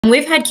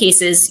We've had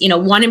cases,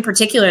 one in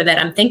particular that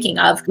I'm thinking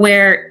of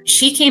where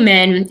she came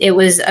in, it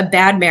was a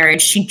bad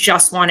marriage. She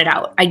just wanted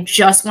out. I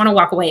just want to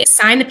walk away.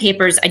 Sign the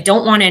papers. I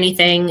don't want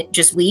anything.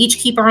 Just we each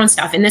keep our own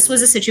stuff. And this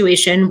was a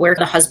situation where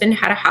the husband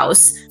had a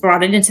house,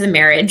 brought it into the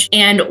marriage.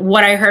 And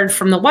what I heard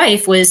from the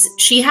wife was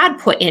she had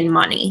put in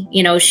money.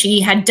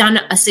 She had done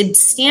a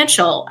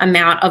substantial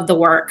amount of the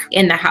work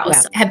in the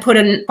house, had put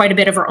in quite a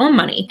bit of her own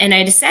money. And I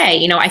had to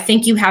say, I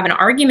think you have an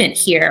argument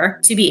here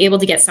to be able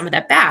to get some of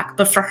that back.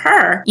 But for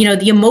her,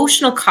 the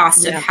emotional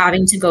cost of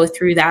having to go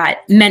through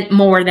that meant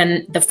more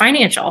than the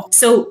financial.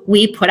 So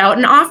we put out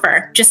an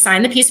offer, just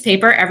sign the piece of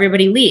paper,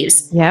 everybody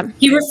leaves.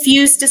 He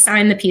refused to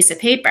sign the piece of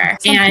paper.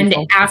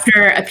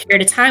 After a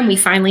period of time, we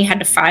finally had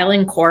to file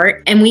in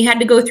court, and we had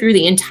to go through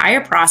the entire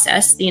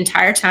process. The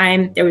entire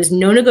time there was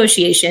no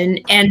negotiation,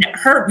 and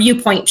her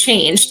viewpoint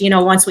changed.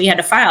 Once we had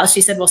to file, she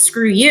said, well,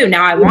 screw you.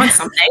 Now I want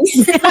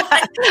something.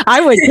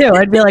 I would too.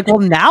 I'd be like, well,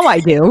 now I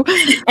do.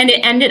 And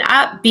it ended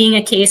up being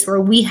a case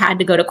where we had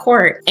to go to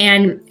court.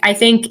 And I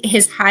think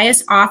his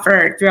highest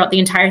offer throughout the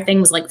entire thing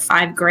was like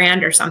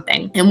 $5,000 or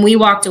something. And we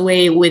walked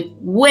away with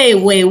way,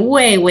 way,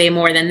 way, way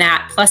more than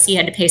that. Plus he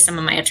had to pay some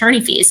of my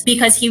attorney fees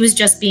because he was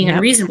just being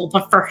unreasonable.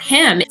 But for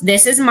him,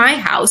 this is my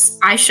house.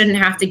 I shouldn't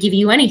have to give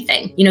you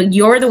anything.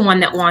 You're the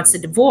one that wants a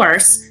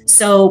divorce.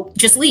 So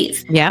just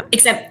leave.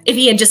 Except if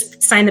he had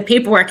just signed the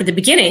paperwork at the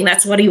beginning,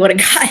 that's what he would have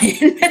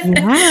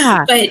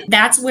gotten. But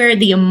that's where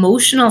the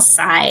emotional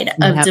side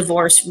of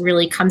divorce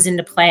really comes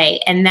into play.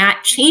 And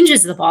that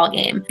changes the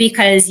ballgame,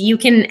 because you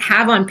can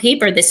have on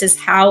paper, this is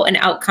how an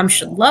outcome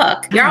should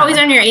look. You're always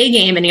on your A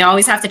game, and you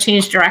always have to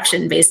change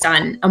direction based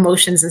on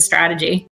emotions and strategy.